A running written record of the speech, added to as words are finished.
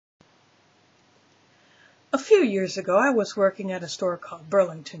A few years ago, I was working at a store called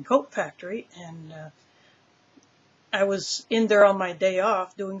Burlington Coat Factory, and I was in there on my day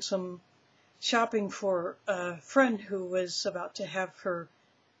off doing some shopping for a friend who was about to have her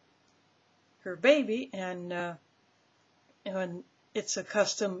baby, and it's a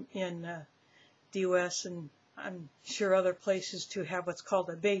custom in the U.S. and I'm sure other places to have what's called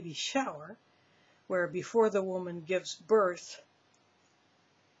a baby shower, where before the woman gives birth,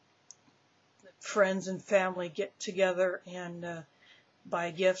 friends and family get together and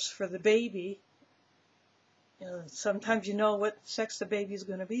buy gifts for the baby. Sometimes you know what sex the baby is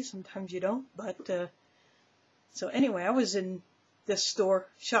going to be, sometimes you don't. But so anyway, I was in this store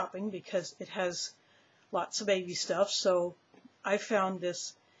shopping because it has lots of baby stuff. So I found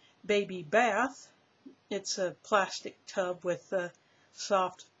this baby bath. It's a plastic tub with a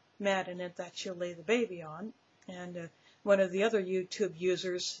soft mat in it that you'll lay the baby on. And one of the other YouTube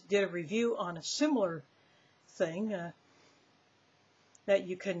users did a review on a similar thing that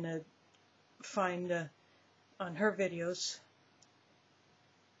you can find on her videos.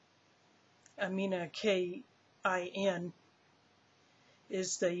 Amina K-I-N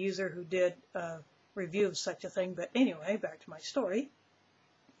is the user who did a review of such a thing. But anyway, back to my story.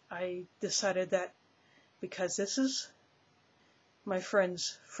 I decided that because this is my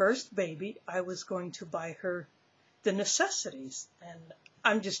friend's first baby, I was going to buy her the necessities. And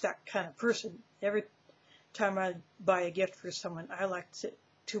I'm just that kind of person. Every time I buy a gift for someone, I like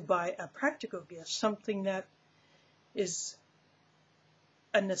to buy a practical gift, something that is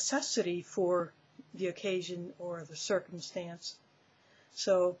a necessity for the occasion or the circumstance.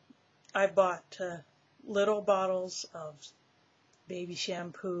 So I bought little bottles of baby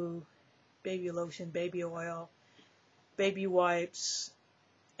shampoo, baby lotion, baby oil, baby wipes,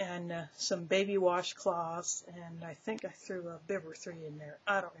 and some baby washcloths, and I think I threw a bib or three in there.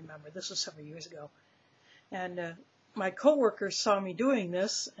 I don't remember. This was several years ago. And my coworkers saw me doing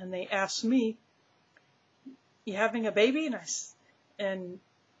this, and they asked me, "You having a baby?" And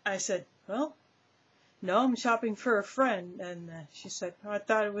I said, "Well, no, I'm shopping for a friend." And she said, "Oh, I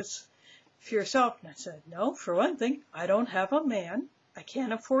thought it was for yourself." And I said, "No, for one thing, I don't have a man. I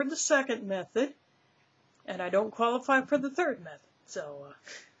can't afford the second method, and I don't qualify for the third method." So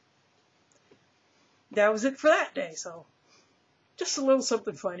that was it for that day. So just a little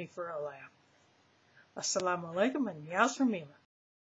something funny for a laugh. Assalamu alaikum and meows from Mila.